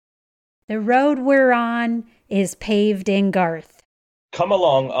The road we're on is paved in Garth. Come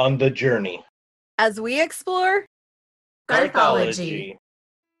along on the journey as we explore Garthology.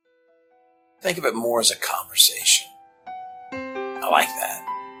 Think of it more as a conversation. I like that.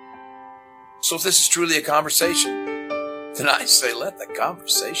 So if this is truly a conversation, then I say let the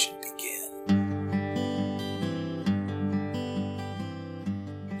conversation begin.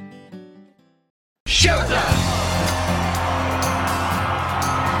 Showtime!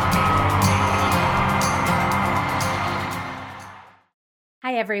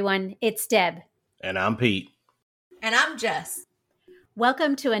 Hi everyone, it's Deb. And I'm Pete. And I'm Jess.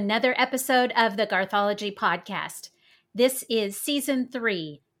 Welcome to another episode of the Garthology podcast. This is season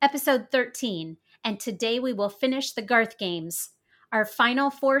 3, episode 13, and today we will finish the Garth games. Our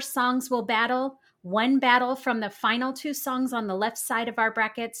final 4 songs will battle, 1 battle from the final 2 songs on the left side of our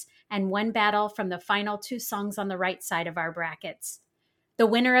brackets, and 1 battle from the final 2 songs on the right side of our brackets. The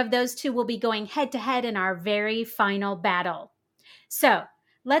winner of those 2 will be going head-to-head in our very final battle. So,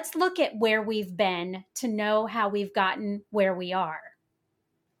 let's look at where we've been to know how we've gotten where we are.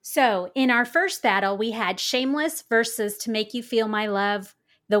 So, in our first battle, we had Shameless versus To Make You Feel My Love.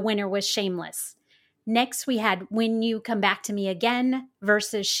 The winner was Shameless. Next, we had When You Come Back to Me Again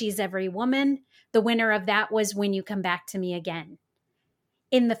versus She's Every Woman. The winner of that was When You Come Back to Me Again.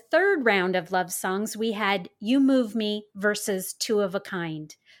 In the third round of love songs, we had You Move Me versus Two of a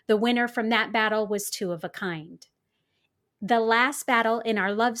Kind. The winner from that battle was Two of a Kind. The last battle in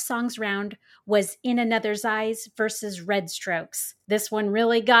our love songs round was In Another's Eyes versus Red Strokes. This one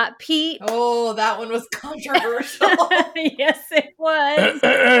really got Pete. Oh, that one was controversial. Yes, it was.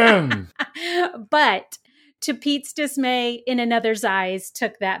 But to Pete's dismay, In Another's Eyes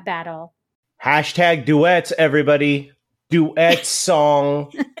took that battle. Hashtag duets, everybody. Duet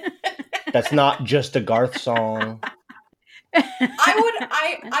song. That's not just a Garth song.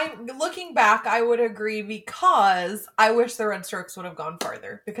 I looking back, I would agree because I wish the Red Strokes would have gone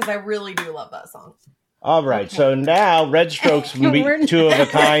farther because I really do love that song. All right, okay. So now Red Strokes beat Two of a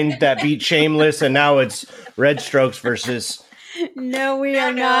Kind that beat Shameless, and now it's Red Strokes versus... No, we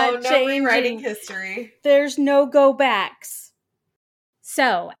are not changing. Rewriting history. There's no go backs.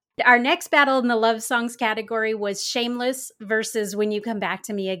 So, our next battle in the love songs category was Shameless versus When You Come Back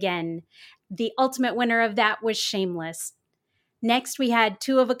to Me Again. The ultimate winner of that was Shameless. Next, we had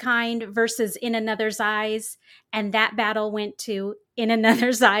Two of a Kind versus In Another's Eyes, and that battle went to In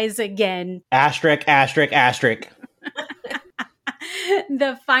Another's Eyes again. Asterisk, asterisk, asterisk.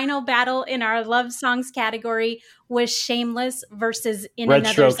 The final battle in our love songs category was Shameless versus In Red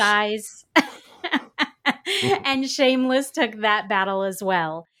Another's Strokes. Eyes. And Shameless took that battle as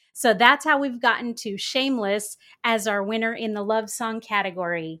well. So that's how we've gotten to Shameless as our winner in the love song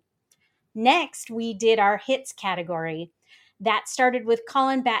category. Next, we did our hits category. That started with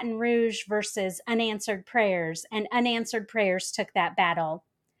Callin' Baton Rouge versus Unanswered Prayers, and Unanswered Prayers took that battle.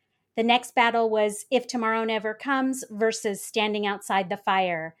 The next battle was If Tomorrow Never Comes versus Standing Outside the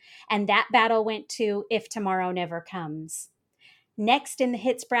Fire, and that battle went to If Tomorrow Never Comes. Next in the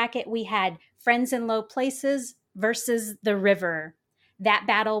hits bracket, we had Friends in Low Places versus The River. That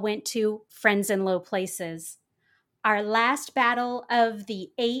battle went to Friends in Low Places. Our last battle of the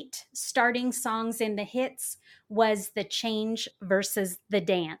 8 starting songs in the hits was The Change versus The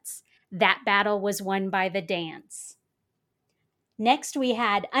Dance. That battle was won by The Dance. Next, we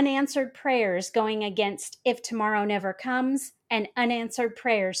had Unanswered Prayers going against If Tomorrow Never Comes, and Unanswered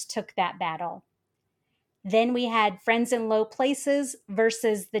Prayers took that battle. Then we had Friends in Low Places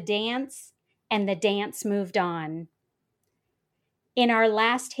versus The Dance, and The Dance moved on. In our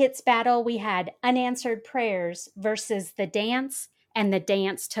last hits battle, we had Unanswered Prayers versus The Dance, and The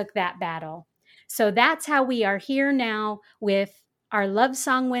Dance took that battle. So that's how we are here now with our love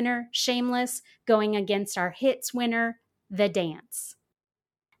song winner, Shameless, going against our hits winner, The Dance.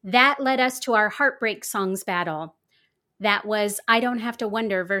 That led us to our heartbreak songs battle. That was I Don't Have to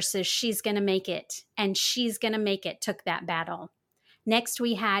Wonder versus She's Gonna Make It, and She's Gonna Make It took that battle. Next,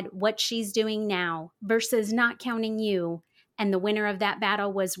 we had What She's Doing Now versus Not Counting You, and the winner of that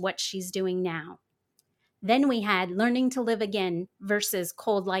battle was What She's Doing Now. Then we had Learning to Live Again versus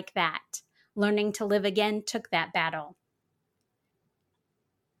Cold Like That. Learning to Live Again took that battle.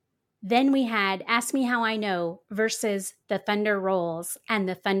 Then we had Ask Me How I Know versus The Thunder Rolls, and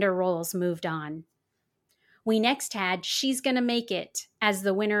The Thunder Rolls moved on. We next had She's Gonna Make It as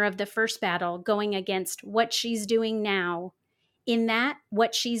the winner of the first battle going against What She's Doing Now. In that,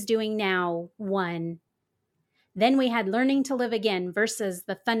 What She's Doing Now won. Then we had Learning to Live Again versus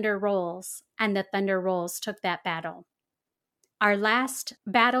The Thunder Rolls, and The Thunder Rolls took that battle. Our last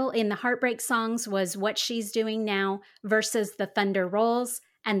battle in the heartbreak songs was What She's Doing Now versus The Thunder Rolls,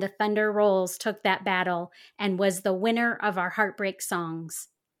 and the Thunder Rolls took that battle and was the winner of our Heartbreak songs.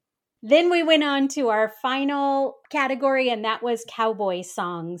 Then we went on to our final category, and that was cowboy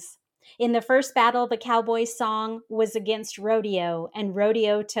songs. In the first battle, the cowboy song was against Rodeo, and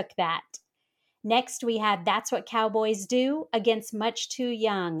Rodeo took that. Next, we had That's What Cowboys Do against Much Too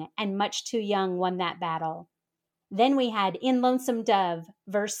Young, and Much Too Young won that battle. Then we had In Lonesome Dove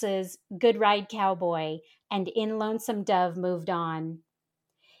versus Good Ride Cowboy, and In Lonesome Dove moved on.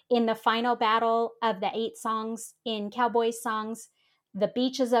 In the final battle of the 8 songs in cowboy songs, the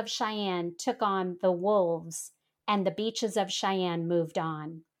Beaches of Cheyenne took on the Wolves, and the Beaches of Cheyenne moved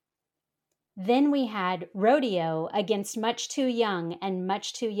on. Then we had Rodeo against Much Too Young, and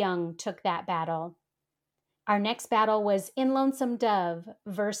Much Too Young took that battle. Our next battle was In Lonesome Dove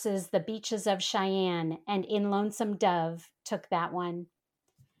versus the Beaches of Cheyenne, and In Lonesome Dove took that one.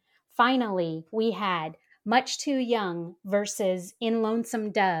 Finally, we had Much Too Young versus In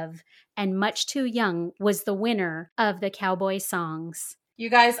Lonesome Dove, and Much Too Young was the winner of the cowboy songs. You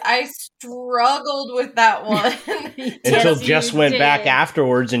guys, I struggled with that one. Until Jess went back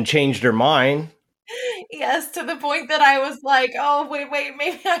afterwards and changed her mind. Yes, to the point that I was like, oh, wait,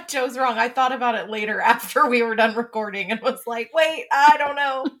 maybe I chose wrong. I thought about it later after we were done recording and was like, wait, I don't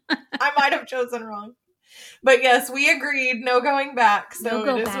know. I might have chosen wrong. But yes, we agreed. No going back.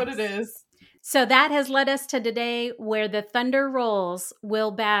 So it is what it is. So that has led us to today, where the Thunder Rolls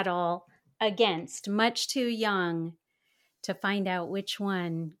will battle against Much Too Young to find out which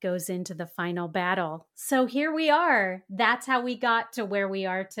one goes into the final battle. So here we are. That's how we got to where we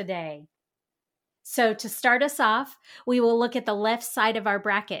are today. So to start us off, we will look at the left side of our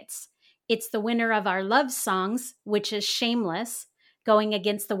brackets. It's the winner of our love songs, which is Shameless, going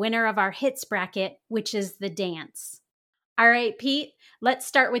against the winner of our hits bracket, which is The Dance. All right, Pete, let's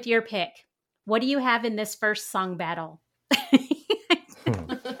start with your pick. What do you have in this first song battle?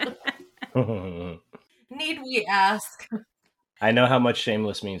 Need we ask? I know how much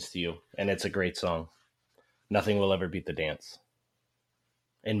Shameless means to you, and it's a great song. Nothing will ever beat The Dance,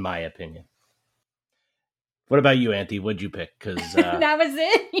 in my opinion. What about you, Auntie? What'd you pick? Because that was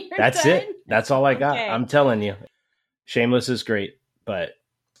it. That's done? it. That's all I got. Okay. I'm telling you, Shameless is great, but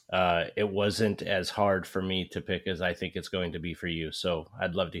it wasn't as hard for me to pick as I think it's going to be for you. So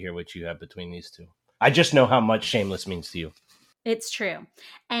I'd love to hear what you have between these two. I just know how much Shameless means to you. It's true.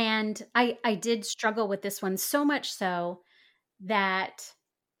 And I did struggle with this one, so much so that,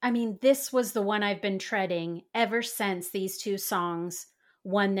 I mean, this was the one I've been treading ever since these two songs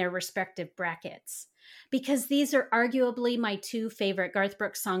won their respective brackets. Because these are arguably my two favorite Garth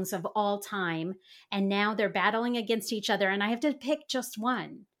Brooks songs of all time. And now they're battling against each other, and I have to pick just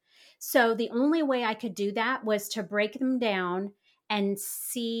one. So the only way I could do that was to break them down and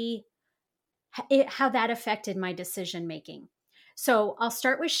see how that affected my decision making. So I'll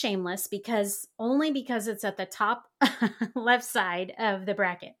start with Shameless because it's at the top left side of the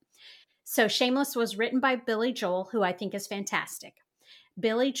bracket. So Shameless was written by Billy Joel, who I think is fantastic.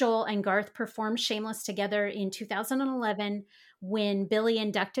 Billy Joel and Garth performed Shameless together in 2011 when Billy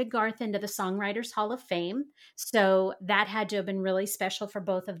inducted Garth into the Songwriters Hall of Fame. So that had to have been really special for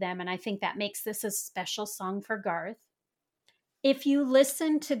both of them. And I think that makes this a special song for Garth. If you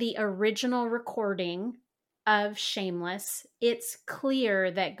listen to the original recording of Shameless, it's clear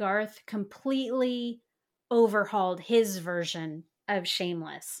that Garth completely overhauled his version of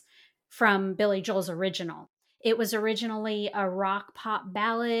Shameless from Billy Joel's original. It was originally a rock pop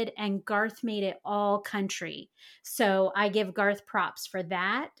ballad, and Garth made it all country. So I give Garth props for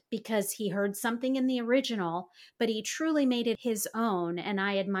that because he heard something in the original, but he truly made it his own, and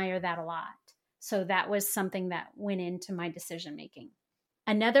I admire that a lot. So that was something that went into my decision making.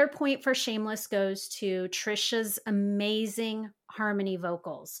 Another point for Shameless goes to Trisha's amazing harmony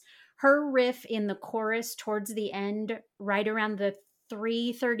vocals. Her riff in the chorus towards the end, right around the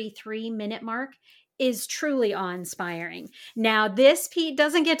 3:33 minute mark, is truly awe-inspiring. Now, this Pete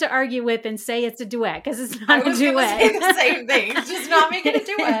doesn't get to argue with and say it's a duet because it's not a duet. I was going to say the same thing. It's just not making a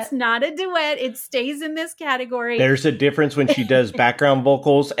duet. It's not a duet. It stays in this category. There's a difference when she does background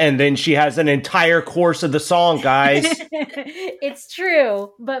vocals and then she has an entire course of the song, guys. It's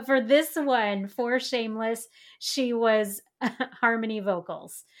true. But for this one, for Shameless, she was harmony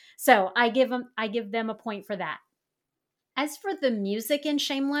vocals. So I give them a point for that. As for the music in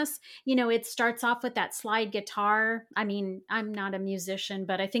Shameless, it starts off with that slide guitar. I mean, I'm not a musician,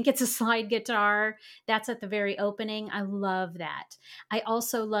 but I think it's a slide guitar. That's at the very opening. I love that. I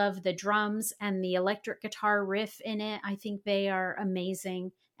also love the drums and the electric guitar riff in it. I think they are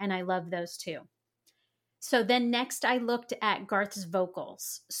amazing, and I love those too. So then next I looked at Garth's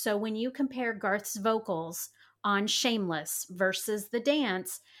vocals. So when you compare Garth's vocals on Shameless versus the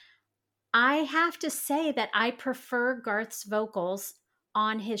dance, I have to say that I prefer Garth's vocals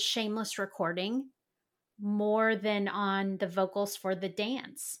on his Shameless recording more than on the vocals for the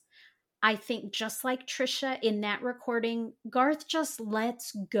dance. I think just like Trisha in that recording, Garth just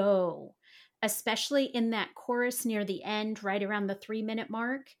lets go, especially in that chorus near the end, right around the 3-minute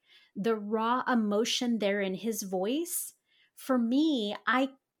mark. The raw emotion there in his voice, for me, I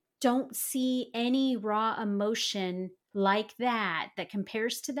don't see any raw emotion like that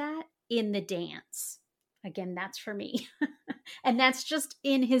compares to that in the dance. Again, that's for me. And that's just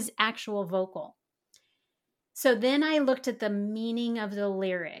in his actual vocal. So then I looked at the meaning of the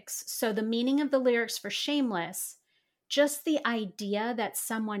lyrics. So the meaning of the lyrics for Shameless, just the idea that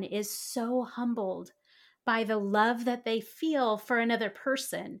someone is so humbled by the love that they feel for another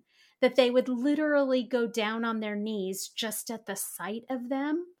person, that they would literally go down on their knees just at the sight of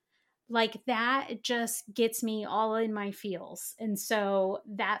them. Like that just gets me all in my feels. And so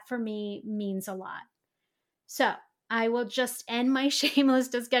that for me means a lot. So I will just end my Shameless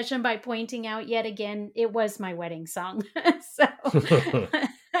discussion by pointing out yet again, it was my wedding song. So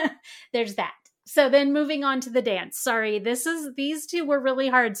there's that. So then moving on to the dance. Sorry, these two were really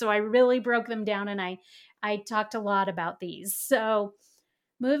hard. So I really broke them down and I talked a lot about these. So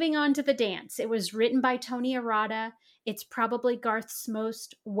moving on to the dance. It was written by Tony Arata. It's probably Garth's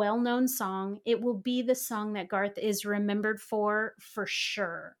most well-known song. It will be the song that Garth is remembered for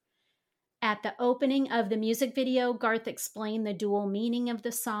sure. At the opening of the music video, Garth explained the dual meaning of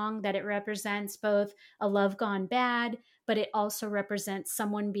the song, that it represents both a love gone bad, but it also represents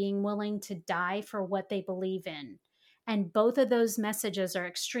someone being willing to die for what they believe in. And both of those messages are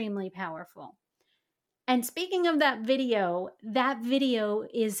extremely powerful. And speaking of that video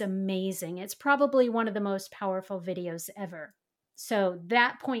is amazing. It's probably one of the most powerful videos ever. So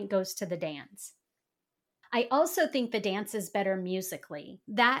that point goes to the dance. I also think the dance is better musically.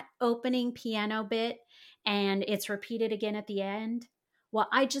 That opening piano bit, and it's repeated again at the end. Well,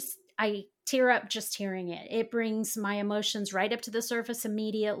 I tear up just hearing it. It brings my emotions right up to the surface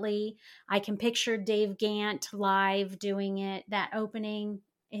immediately. I can picture Dave Gant live doing it. That opening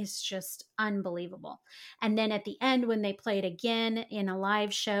is just unbelievable. And then at the end, when they play it again in a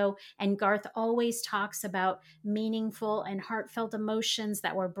live show, and Garth always talks about meaningful and heartfelt emotions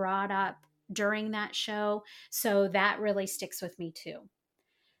that were brought up during that show. So that really sticks with me too.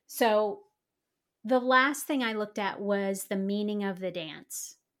 So the last thing I looked at was the meaning of the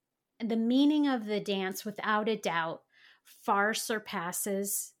dance. The meaning of the dance, without a doubt, far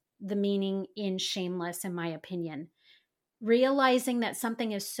surpasses the meaning in Shameless, in my opinion. Realizing that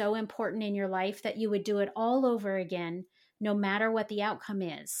something is so important in your life that you would do it all over again, no matter what the outcome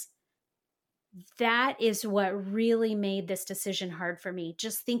is. That is what really made this decision hard for me,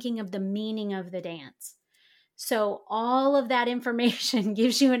 just thinking of the meaning of the dance. So all of that information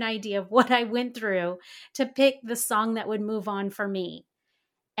gives you an idea of what I went through to pick the song that would move on for me.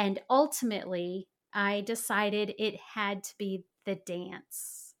 And ultimately, I decided it had to be the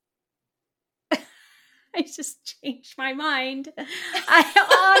dance. I just changed my mind.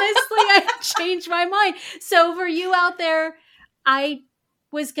 I changed my mind. So for you out there, I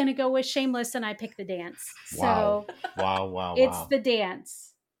was going to go with Shameless and I picked the dance. Wow. So Wow. it's the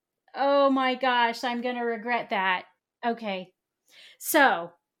dance. Oh my gosh, I'm going to regret that. Okay.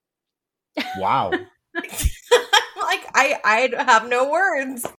 So. Wow. I have no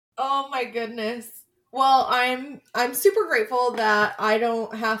words. Oh my goodness. Well, I'm super grateful that I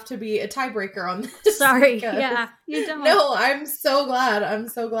don't have to be a tiebreaker on this. Sorry. Yeah, you don't. No, I'm so glad. I'm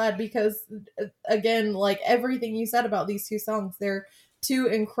so glad because, again, like everything you said about these two songs, they're two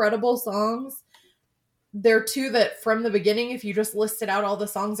incredible songs. They're two that from the beginning, if you just listed out all the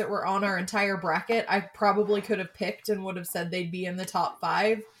songs that were on our entire bracket, I probably could have picked and would have said they'd be in the top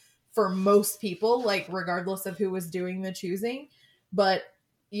 5 for most people, like regardless of who was doing the choosing. But,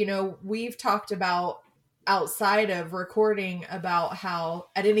 you know, we've talked about outside of recording about how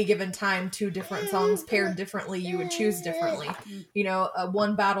at any given time, 2 different songs paired differently, you would choose differently. You know,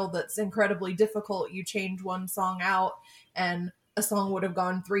 one battle that's incredibly difficult, you change one song out and a song would have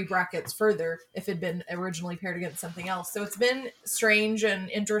gone 3 brackets further if it had been originally paired against something else. So it's been strange and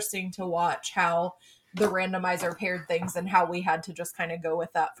interesting to watch how the randomizer paired things and how we had to just kind of go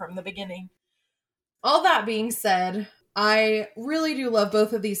with that from the beginning. All that being said, I really do love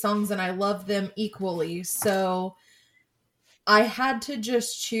both of these songs and I love them equally. So I had to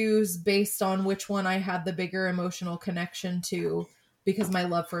just choose based on which one I had the bigger emotional connection to because my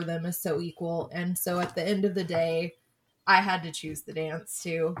love for them is so equal. And so at the end of the day, I had to choose the dance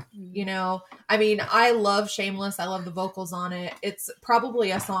too. You know, I mean, I love Shameless. I love the vocals on it. It's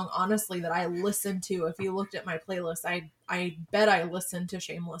probably a song, honestly, that I listen to. If you looked at my playlist, I bet I listen to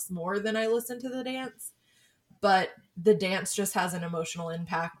Shameless more than I listen to the dance. But the dance just has an emotional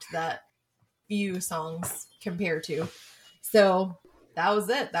impact that few songs compare to. So that was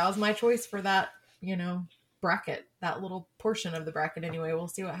it. That was my choice for that, you know, bracket, that little portion of the bracket anyway. We'll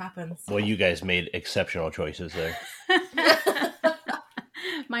see what happens. Well, you guys made exceptional choices there.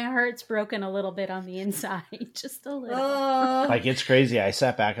 My heart's broken a little bit on the inside, just a little. Like, it's crazy. I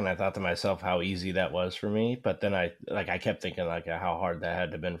sat back and I thought to myself how easy that was for me, but then I kept thinking like how hard that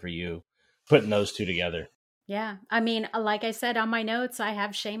had to have been for you, putting those two together. Yeah. I mean, like I said on my notes, I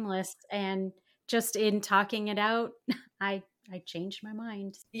have Shameless, and just in talking it out, I changed my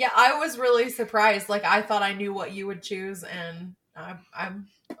mind. Yeah, I was really surprised. Like, I thought I knew what you would choose, and I'm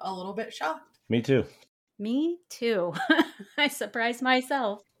a little bit shocked. Me too. Me too. I surprised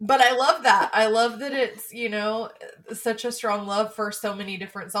myself. But I love that. I love that it's, you know, such a strong love for so many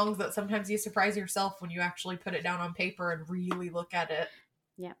different songs that sometimes you surprise yourself when you actually put it down on paper and really look at it.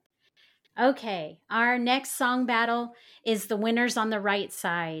 Yep. Okay, our next song battle is the winners on the right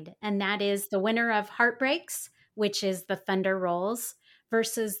side, and that is the winner of Heartbreaks, which is the Thunder Rolls,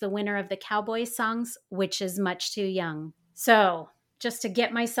 versus the winner of the Cowboy Songs, which is Much Too Young. So, just to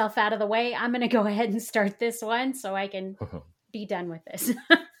get myself out of the way, I'm going to go ahead and start this one so I can be done with this.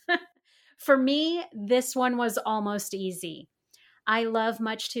 For me, this one was almost easy. I love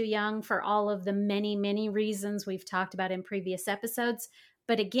Much Too Young for all of the many, many reasons we've talked about in previous episodes.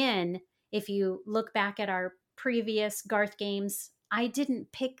 But again, if you look back at our previous Garth games, I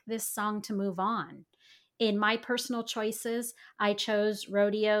didn't pick this song to move on. In my personal choices, I chose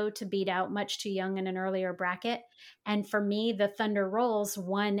Rodeo to beat out Much Too Young in an earlier bracket. And for me, the Thunder Rolls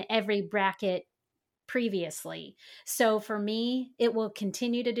won every bracket previously. So for me, it will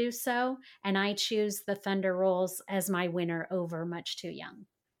continue to do so. And I choose the Thunder Rolls as my winner over Much Too Young.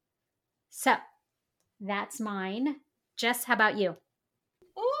 So that's mine. Jess, how about you?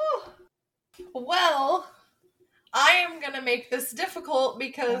 Ooh. Well, I am going to make this difficult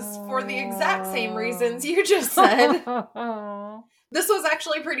because for the exact same reasons you just said, this was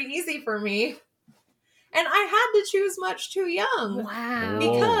actually pretty easy for me. And I had to choose Much Too Young. Wow.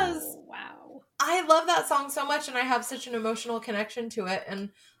 Because I love that song so much and I have such an emotional connection to it.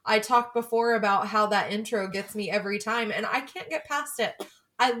 And I talked before about how that intro gets me every time and I can't get past it.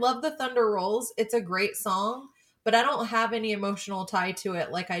 I love the Thunder Rolls. It's a great song, but I don't have any emotional tie to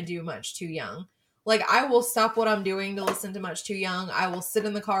it like I do Much Too Young. Like, I will stop what I'm doing to listen to Much Too Young. I will sit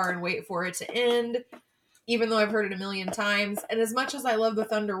in the car and wait for it to end, even though I've heard it a million times. And as much as I love the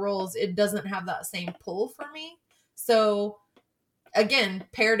Thunder Rolls, it doesn't have that same pull for me. So, again,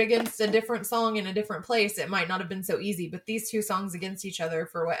 paired against a different song in a different place, it might not have been so easy. But these two songs against each other,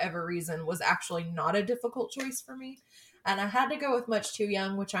 for whatever reason, was actually not a difficult choice for me. And I had to go with Much Too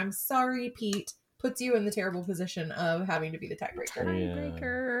Young, which I'm sorry, Pete, puts you in the terrible position of having to be the tiebreaker.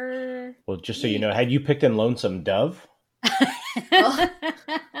 Tiebreaker. Well, just so you know, had you picked in Lonesome Dove,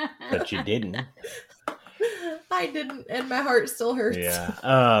 but you didn't. I didn't, and my heart still hurts.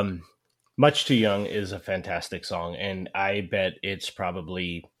 Yeah. Much Too Young is a fantastic song, and I bet it's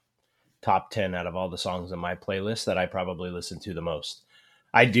probably top 10 out of all the songs in my playlist that I probably listen to the most.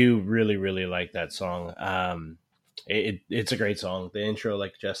 I do really, really like that song. It's a great song. The intro,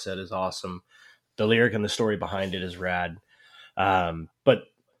 like Jess said, is awesome. The lyric and the story behind it is rad. But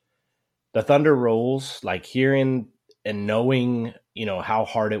the Thunder Rolls, like hearing and knowing, you know, how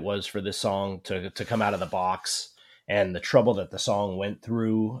hard it was for this song to come out of the box and the trouble that the song went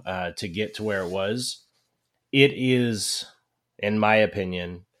through to get to where it was, it is, in my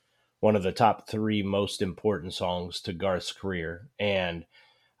opinion, one of the top 3 most important songs to Garth's career. And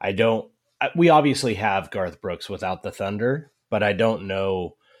we obviously have Garth Brooks without the Thunder, but I don't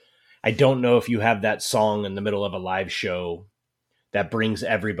know if you have that song in the middle of a live show that brings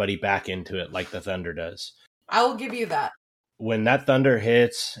everybody back into it like the Thunder does. I will give you that. When that Thunder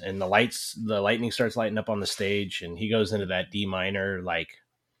hits and the lightning starts lighting up on the stage and he goes into that D minor, like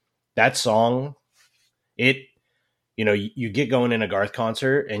that song, you get going in a Garth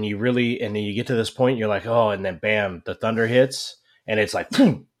concert and then you get to this point, you're like, oh, and then bam, the Thunder hits and it's like,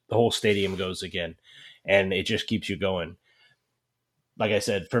 boom, the whole stadium goes again. And it just keeps you going. Like I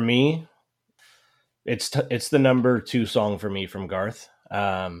said, for me, it's the number 2 song for me from Garth.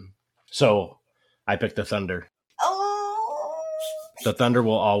 So I picked the Thunder. Oh, The Thunder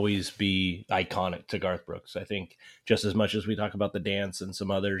will always be iconic to Garth Brooks. I think just as much as we talk about the dance and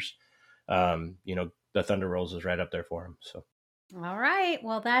some others, the Thunder Rolls is right up there for him. So, all right.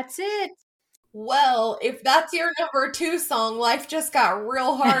 Well, that's it. Well, if that's your number 2 song, life just got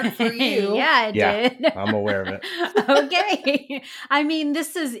real hard for you. Yeah, it Yeah, did. I'm aware of it. Okay. I mean,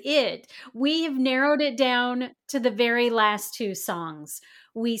 this is it. We've narrowed it down to the very last 2 songs.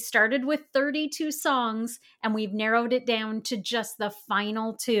 We started with 32 songs and we've narrowed it down to just the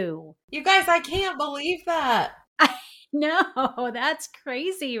final 2. You guys, I can't believe that. No, that's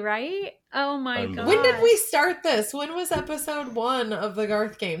crazy, right? Oh my god. When did we start this? When was episode 1 of the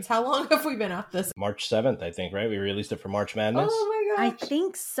Garth Games? How long have we been at this? March 7th, I think, right? We released it for March Madness. Oh my I gosh.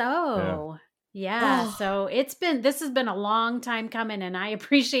 think so. Yeah. Oh. So this has been a long time coming, and I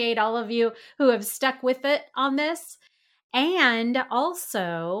appreciate all of you who have stuck with it on this. And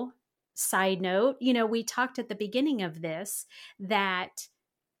also, side note, we talked at the beginning of this that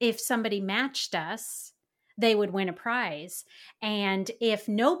if somebody matched us, they would win a prize. And if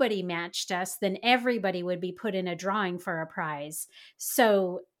nobody matched us, then everybody would be put in a drawing for a prize.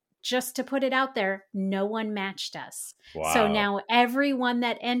 So just to put it out there, no one matched us. Wow. So now everyone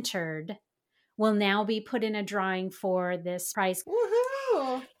that entered will now be put in a drawing for this prize.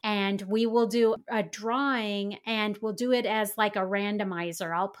 Woohoo! And we will do a drawing and we'll do it as like a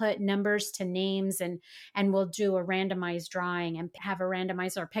randomizer. I'll put numbers to names and we'll do a randomized drawing and have a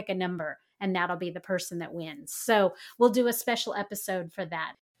randomizer pick a number. And that'll be the person that wins. So we'll do a special episode for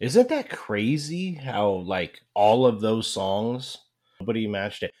that. Isn't that crazy how, like, all of those songs, nobody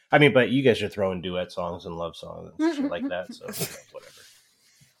matched it? I mean, but you guys are throwing duet songs and love songs and shit like that, so whatever.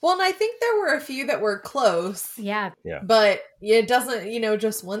 Well, and I think there were a few that were close. Yeah. But it doesn't,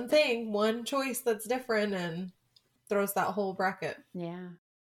 just one thing, one choice that's different and throws that whole bracket. Yeah.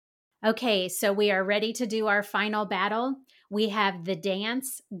 Okay, so we are ready to do our final battle. We have the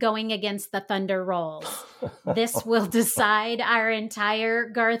dance going against the Thunder Rolls. This will decide our entire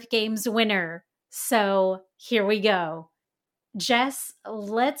Garth Games winner. So here we go. Jess,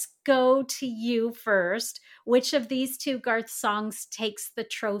 let's go to you first. Which of these 2 Garth songs takes the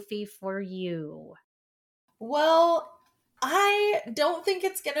trophy for you? Well, I don't think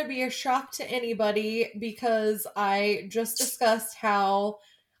it's going to be a shock to anybody because I just discussed how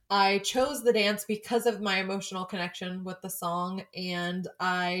I chose the dance because of my emotional connection with the song, and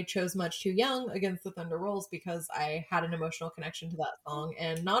I chose Much Too Young against the Thunder Rolls because I had an emotional connection to that song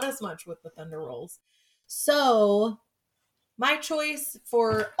and not as much with the Thunder Rolls. So my choice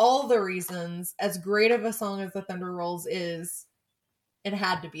for all the reasons, as great of a song as the Thunder Rolls is, it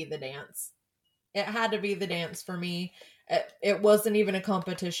had to be the dance. It had to be the dance for me. It wasn't even a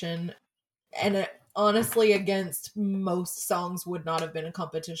competition. And it, honestly, against most songs would not have been a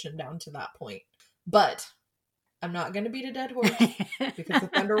competition down to that point. But I'm not going to beat a dead horse because the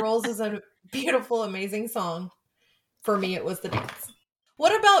Thunder Rolls is a beautiful, amazing song. For me, it was the dance.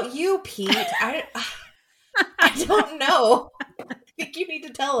 What about you, Pete? I don't know. I think you need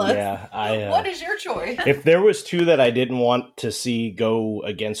to tell us. Yeah, what is your choice? If there was 2 that I didn't want to see go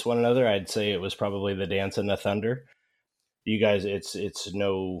against one another, I'd say it was probably the dance and the thunder. You guys, it's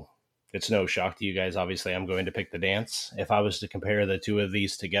no shock to you guys. Obviously, I'm going to pick the dance. If I was to compare the 2 of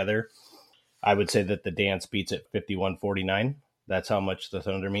these together, I would say that the dance beats it 51-49. That's how much the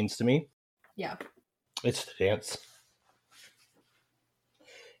thunder means to me. Yeah. It's the dance.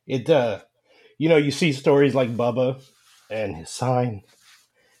 It, you see stories like Bubba and his sign.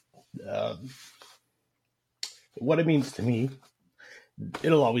 What it means to me,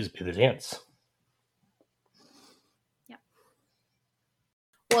 it'll always be the dance.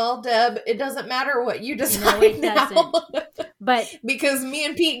 Well, Deb, it doesn't matter what you decide No, it now. doesn't. But because me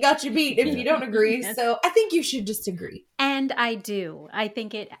and Pete got you beat if you don't agree. So I think you should just agree. and I do. I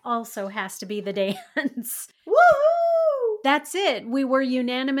think it also has to be the dance. Woohoo! That's it. We were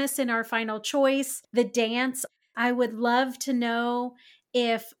unanimous in our final choice, the dance. I would love to know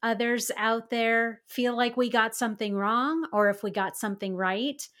if others out there feel like we got something wrong or if we got something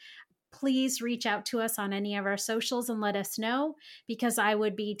right. Please reach out to us on any of our socials and let us know, because I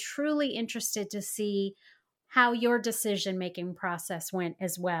would be truly interested to see how your decision-making process went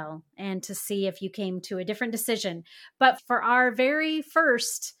as well, and to see if you came to a different decision. But for our very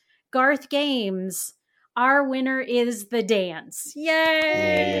first Garth Games, our winner is the dance.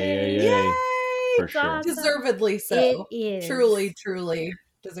 Yay! Yay. For sure. Awesome. Deservedly so. It is. Truly, truly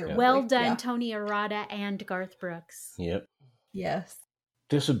deservedly. Well done, Yeah. Tony Arata and Garth Brooks. Yep. Yes.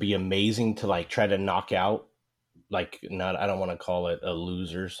 This would be amazing to like try to knock out, like, not, I don't want to call it a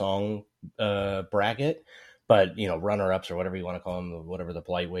loser song bracket, but runner-ups or whatever you want to call them, whatever the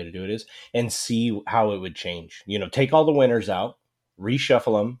polite way to do it is, and see how it would change. Take all the winners out,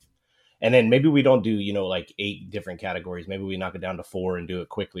 reshuffle them, and then maybe we don't do like 8 different categories. Maybe we knock it down to 4 and do it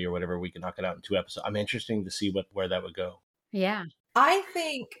quickly or whatever. We can knock it out in 2 episodes. I'm interested to see where that would go. Yeah. I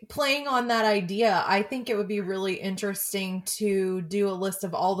think playing on that idea, I think it would be really interesting to do a list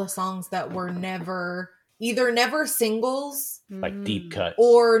of all the songs that were either never singles Like deep cuts.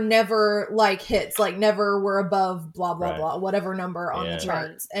 or never like hits, like never were above blah, blah, Right. blah, whatever number on Yeah. the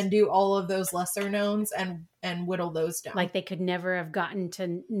charts, and do all of those lesser knowns and whittle those down. Like they could never have gotten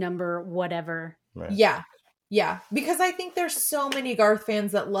to number whatever. Right. Yeah. Yeah. Because I think there's so many Garth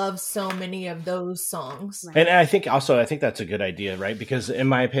fans that love so many of those songs. Right. And I think that's a good idea, right? Because in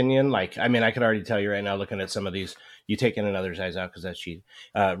my opinion, like, I mean, I could already tell you right now, looking at some of these, you take in another's eyes out because that's cheating.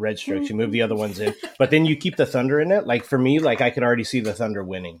 Red Strokes, you move the other ones in, but then you keep the Thunder in it. Like for me, like I could already see the Thunder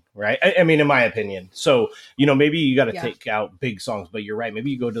winning, right? I mean, in my opinion. So, maybe you got to take out big songs, but you're right.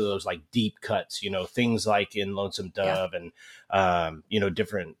 Maybe you go to those like deep cuts, things like in Lonesome Dove and,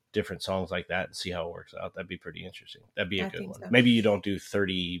 different songs like that and see how it works out. That'd be pretty interesting. That'd be a good one. So. Maybe you don't do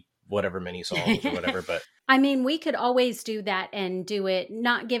 30 whatever many songs or whatever, but I mean, we could always do that and do it,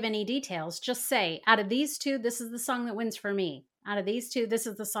 not give any details. Just say, out of these two, this is the song that wins for me. Out of these two, this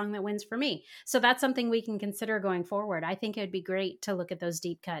is the song that wins for me. So that's something we can consider going forward. I think it would be great to look at those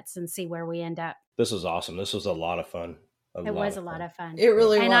deep cuts and see where we end up. This was awesome. This was a lot of fun. It was a lot of fun. It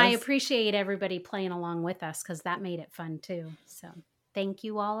really was. And I appreciate everybody playing along with us because that made it fun too. So thank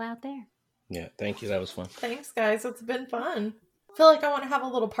you all out there. Yeah, thank you. That was fun. Thanks, guys. It's been fun. I feel like I want to have a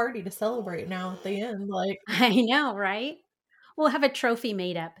little party to celebrate now at the end. Like, I know, right? We'll have a trophy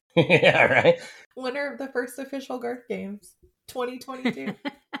made up. Yeah, right. Winner of the first official Garth Games 2022.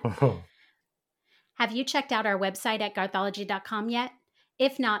 Have you checked out our website at garthology.com yet?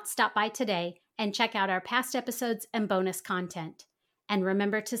 If not, stop by today and check out our past episodes and bonus content. And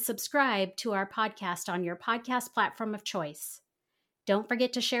remember to subscribe to our podcast on your podcast platform of choice. Don't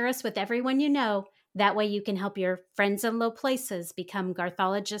forget to share us with everyone you know. That way you can help your friends in low places become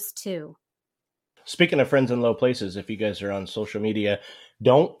Garthologists too. Speaking of friends in low places, if you guys are on social media,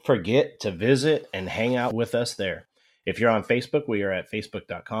 don't forget to visit and hang out with us there. If you're on Facebook, we are at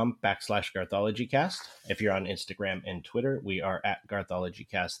facebook.com/GarthologyCast. If you're on Instagram and Twitter, we are at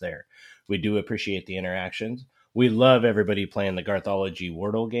GarthologyCast there. We do appreciate the interactions. We love everybody playing the Garthology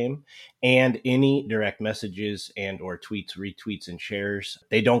Wordle game, and any direct messages and or tweets, retweets, and shares.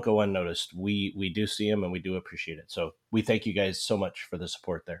 They don't go unnoticed. We do see them and we do appreciate it. So we thank you guys so much for the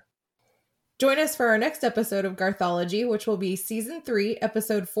support there. Join us for our next episode of Garthology, which will be Season 3,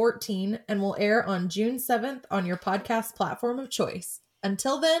 Episode 14, and will air on June 7th on your podcast platform of choice.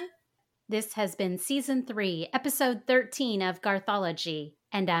 Until then, this has been Season 3, Episode 13 of Garthology.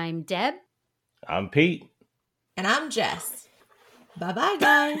 And I'm Deb. I'm Pete. And I'm Jess. Bye-bye,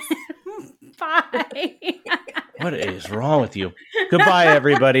 guys. Bye. What is wrong with you? Goodbye,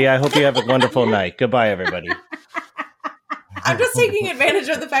 everybody. I hope you have a wonderful night. Goodbye, everybody. I'm just taking advantage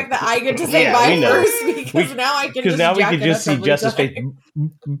of the fact that I get to say bye first because now I can just see Jess's face.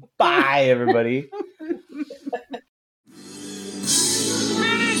 Bye, everybody. Finish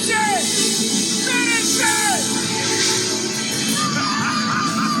it! Finish it!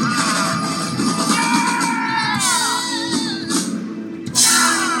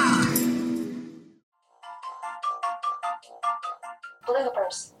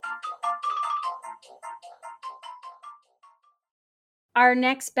 Bloopers. Our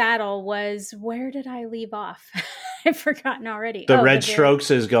next battle was, where did I leave off? I've forgotten already. The Red Strokes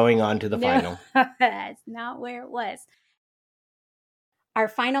is going on to the final. That's not where it was. Our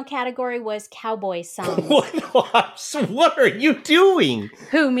final category was cowboy songs. What are you doing?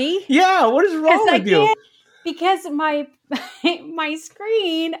 Who, me? Yeah, what is wrong with you? Because my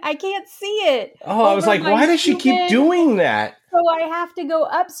screen, I can't see it. Oh, I was like, why does she keep doing that? So I have to go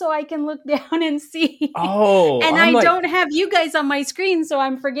up so I can look down and see. Oh, and I don't have you guys on my screen, so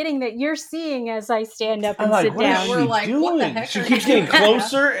I'm forgetting that you're seeing as I stand up and sit down. We're like, doing? What the heck? She keeps getting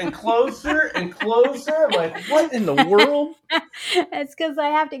closer and closer and closer. I'm like, what in the world? It's because I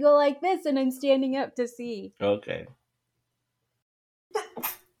have to go like this, and I'm standing up to see. Okay.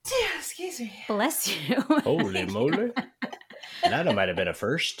 Excuse me. Bless you. Holy moly! That might have been a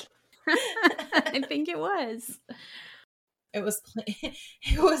first. I think it was. It was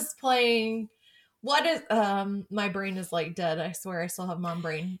playing. What is my brain is like dead. I swear I still have mom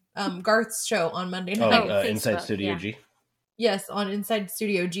brain. Garth's show on Monday night. Inside Studio G. Yes, on Inside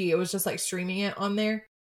Studio G. It was just like streaming it on there.